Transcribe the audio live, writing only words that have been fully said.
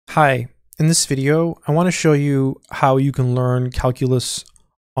Hi, in this video, I want to show you how you can learn calculus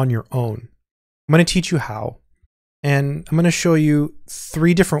on your own. I'm going to teach you how, and I'm going to show you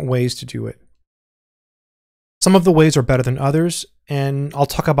 3 different ways to do it. Some of the ways are better than others, and I'll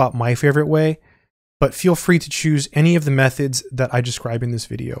talk about my favorite way, but feel free to choose any of the methods that I describe in this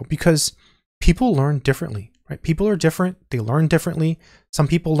video because people learn differently, right? People are different, they learn differently. Some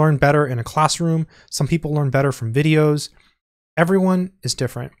people learn better in a classroom, some people learn better from videos. Everyone is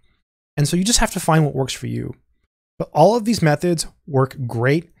different. And so you just have to find what works for you. But all of these methods work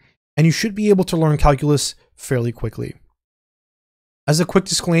great, and you should be able to learn calculus fairly quickly. As a quick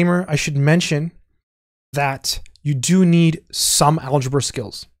disclaimer, I should mention that you do need some algebra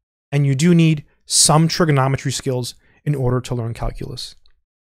skills, and you do need some trigonometry skills in order to learn calculus.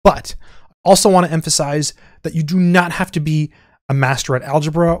 But I also want to emphasize that you do not have to be a master at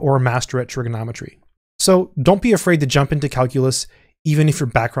algebra or a master at trigonometry. So don't be afraid to jump into calculus even if your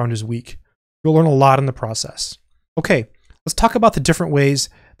background is weak. You'll learn a lot in the process. Okay, let's talk about the different ways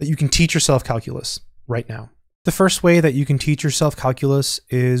that you can teach yourself calculus right now. The first way that you can teach yourself calculus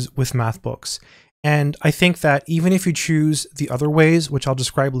is with math books. And I think that even if you choose the other ways, which I'll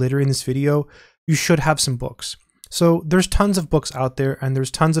describe later in this video, you should have some books. So there's tons of books out there, and there's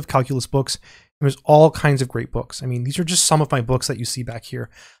tons of calculus books, and there's all kinds of great books. I mean, these are just some of my books that you see back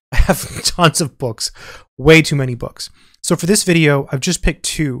here. I have tons of books, way too many books. So for this video, I've just picked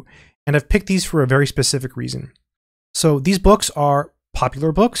 2, and I've picked these for a very specific reason. So these books are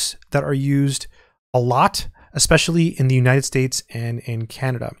popular books that are used a lot, especially in the United States and in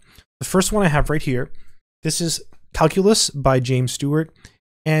Canada. The first one I have right here, this is Calculus by James Stewart,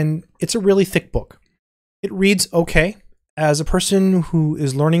 and it's a really thick book. It reads okay. As a person who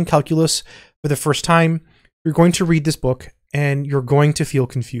is learning calculus for the first time, you're going to read this book and you're going to feel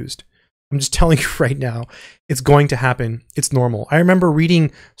confused. I'm just telling you right now, it's going to happen. It's normal. I remember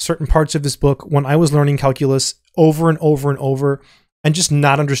reading certain parts of this book when I was learning calculus over and over and over and just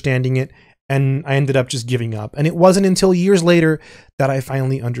not understanding it. And I ended up just giving up. And it wasn't until years later that I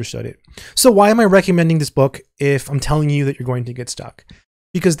finally understood it. So why am I recommending this book if I'm telling you that you're going to get stuck?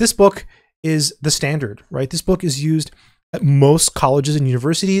 Because this book is the standard, right? This book is used at most colleges and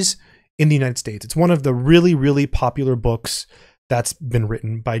universities in the United States. It's one of the really, really popular books that's been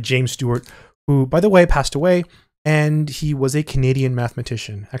written by James Stewart, who, by the way, passed away, and he was a Canadian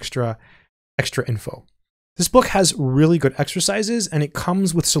mathematician. Extra info. This book has really good exercises, and it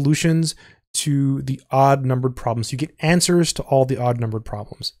comes with solutions to the odd numbered problems. You get answers to all the odd numbered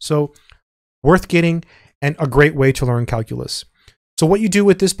problems. So worth getting and a great way to learn calculus. So what you do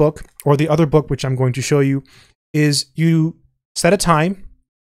with this book, or the other book which I'm going to show you, is you set a time,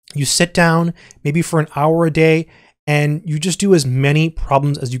 you sit down maybe for an hour a day, and you just do as many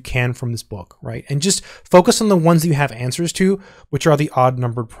problems as you can from this book, right? And just focus on the ones that you have answers to, which are the odd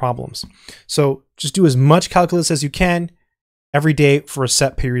numbered problems. So just do as much calculus as you can every day for a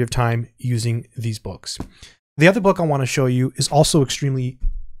set period of time using these books. The other book I want to show you is also extremely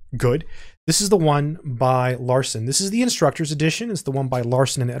good. This is the one by Larson. This is the instructor's edition. It's the one by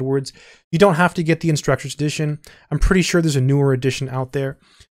Larson and Edwards. You don't have to get the instructor's edition. I'm pretty sure there's a newer edition out there.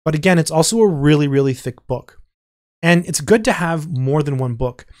 But again, it's also a really, really thick book. And it's good to have more than one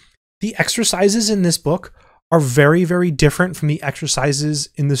book. The exercises in this book are very, very different from the exercises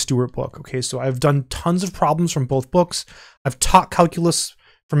in the Stewart book. Okay, so I've done tons of problems from both books. I've taught calculus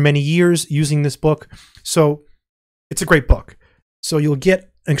for many years using this book. So it's a great book. So you'll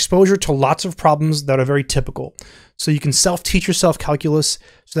get an exposure to lots of problems that are very typical. So you can self-teach yourself calculus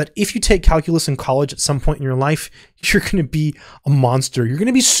so that if you take calculus in college at some point in your life, you're going to be a monster. You're going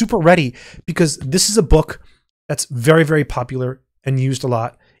to be super ready because this is a book that's very, very popular and used a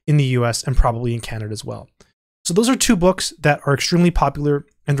lot in the US and probably in Canada as well. So those are 2 books that are extremely popular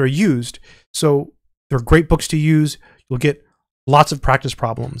and they're used. So they're great books to use. You'll get lots of practice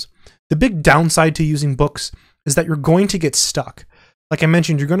problems. The big downside to using books is that you're going to get stuck. Like I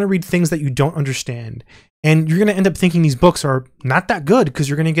mentioned, you're going to read things that you don't understand, and you're going to end up thinking these books are not that good because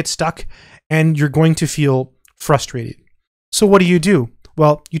you're going to get stuck and you're going to feel frustrated. So what do?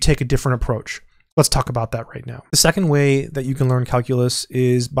 Well, you take a different approach. Let's talk about that right now. The second way that you can learn calculus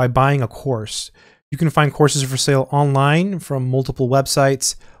is by buying a course. You can find courses for sale online from multiple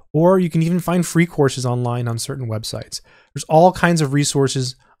websites, or you can even find free courses online on certain websites. There's all kinds of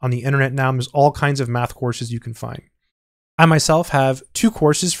resources on the internet now, and there's all kinds of math courses you can find. I myself have 2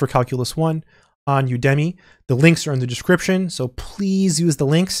 courses for Calculus 1 on Udemy. The links are in the description, so please use the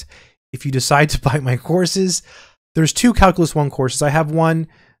links if you decide to buy my courses. There's 2 Calculus 1 courses. I have one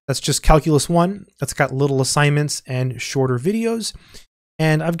that's just Calculus 1, that's got little assignments and shorter videos.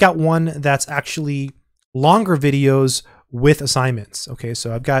 And I've got one that's actually longer videos with assignments. Okay,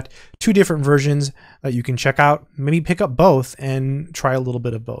 so I've got 2 different versions that you can check out. Maybe pick up both and try a little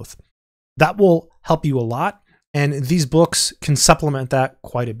bit of both. That will help you a lot. And these books can supplement that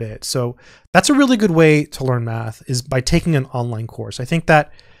quite a bit. So that's a really good way to learn math, is by taking an online course. I think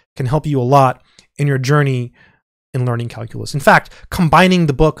that can help you a lot in your journey in learning calculus. In fact, combining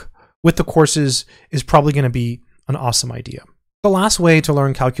the book with the courses is probably going to be an awesome idea. The last way to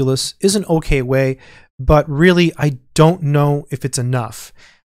learn calculus is an okay way, but really I don't know if it's enough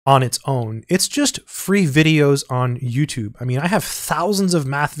on its own. It's just free videos on YouTube. I mean, I have thousands of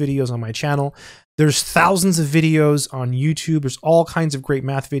math videos on my channel. There's thousands of videos on YouTube. There's all kinds of great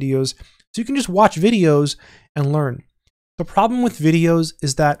math videos. So you can just watch videos and learn. The problem with videos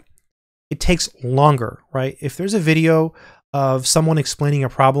is that it takes longer, right? If there's a video of someone explaining a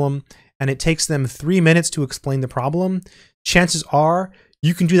problem and it takes them 3 minutes to explain the problem, chances are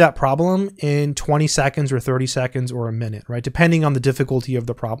you can do that problem in 20 seconds or 30 seconds or a minute, right? Depending on the difficulty of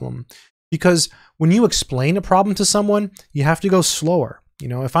the problem. Because when you explain a problem to someone, you have to go slower. You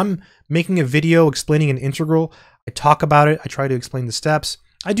know, if I'm making a video explaining an integral, I talk about it, I try to explain the steps,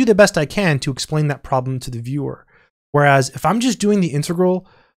 I do the best I can to explain that problem to the viewer. Whereas if I'm just doing the integral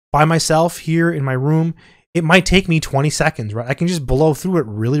by myself here in my room, it might take me 20 seconds, right? I can just blow through it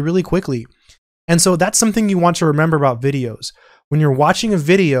really, really quickly. And so that's something you want to remember about videos. When you're watching a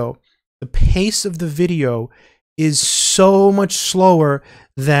video, the pace of the video is so much slower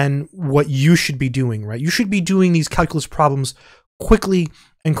than what you should be doing, right? You should be doing these calculus problems quickly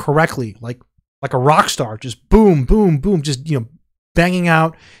and correctly, like a rock star, just boom, boom, boom, just, you know, banging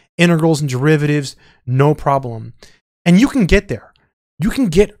out integrals and derivatives, no problem. And you can get there. You can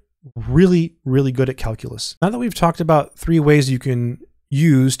get really, really good at calculus. Now that we've talked about 3 ways you can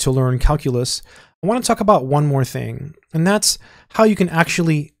use to learn calculus, I want to talk about one more thing, and that's how you can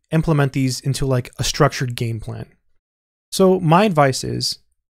actually implement these into like a structured game plan. So my advice is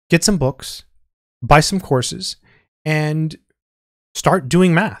get some books, buy some courses, and start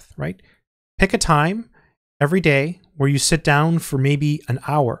doing math, right? Pick a time every day where you sit down for maybe an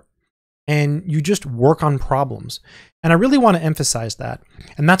hour and you just work on problems. And I really want to emphasize that.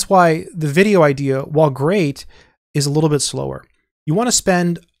 And that's why the video idea, while great, is a little bit slower. You want to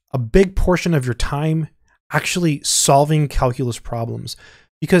spend a big portion of your time actually solving calculus problems,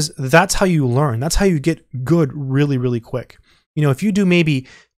 because that's how you learn. That's how you get good really, really quick. You know, if you do maybe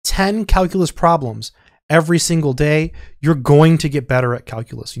 10 calculus problems every single day, you're going to get better at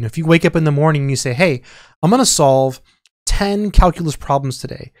calculus. You know, if you wake up in the morning and you say, hey, I'm going to solve 10 calculus problems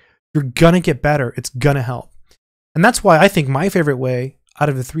today, you're going to get better. It's going to help. And that's why I think my favorite way out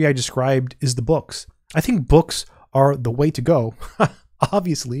of the 3 I described is the books. I think books are the way to go,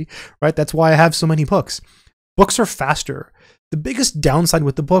 obviously, right? That's why I have so many books. Books are faster. The biggest downside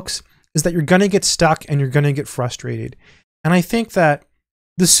with the books is that you're going to get stuck and you're going to get frustrated. And I think that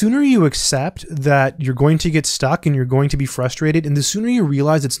the sooner you accept that you're going to get stuck and you're going to be frustrated, and the sooner you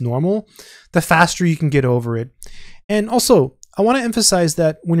realize it's normal, the faster you can get over it. And also, I want to emphasize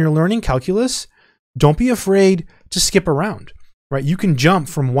that when you're learning calculus, don't be afraid to skip around, right? You can jump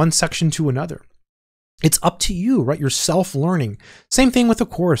from one section to another. It's up to you, right? You're self-learning. Same thing with a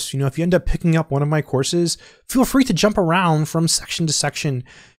course. You know, if you end up picking up one of my courses, feel free to jump around from section to section.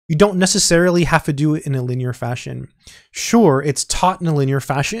 You don't necessarily have to do it in a linear fashion. Sure, it's taught in a linear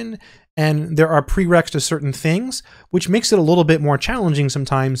fashion, and there are prereqs to certain things, which makes it a little bit more challenging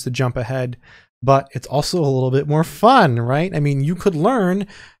sometimes to jump ahead, but it's also a little bit more fun, right? I mean, you could learn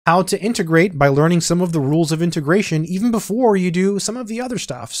how to integrate by learning some of the rules of integration even before you do some of the other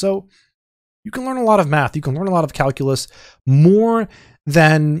stuff. So you can learn a lot of math. You can learn a lot of calculus more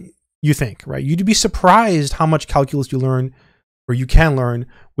than you think, right? You'd be surprised how much calculus you learn, or you can learn,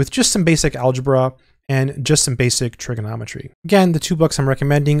 with just some basic algebra and just some basic trigonometry. Again, the 2 books I'm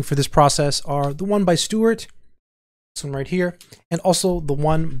recommending for this process are the one by Stewart, this one right here, and also the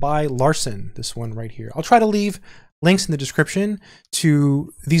one by Larson, this one right here. I'll try to leave links in the description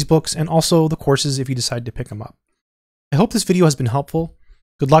to these books and also the courses if you decide to pick them up. I hope this video has been helpful.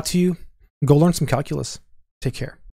 Good luck to you. Go learn some calculus. Take care.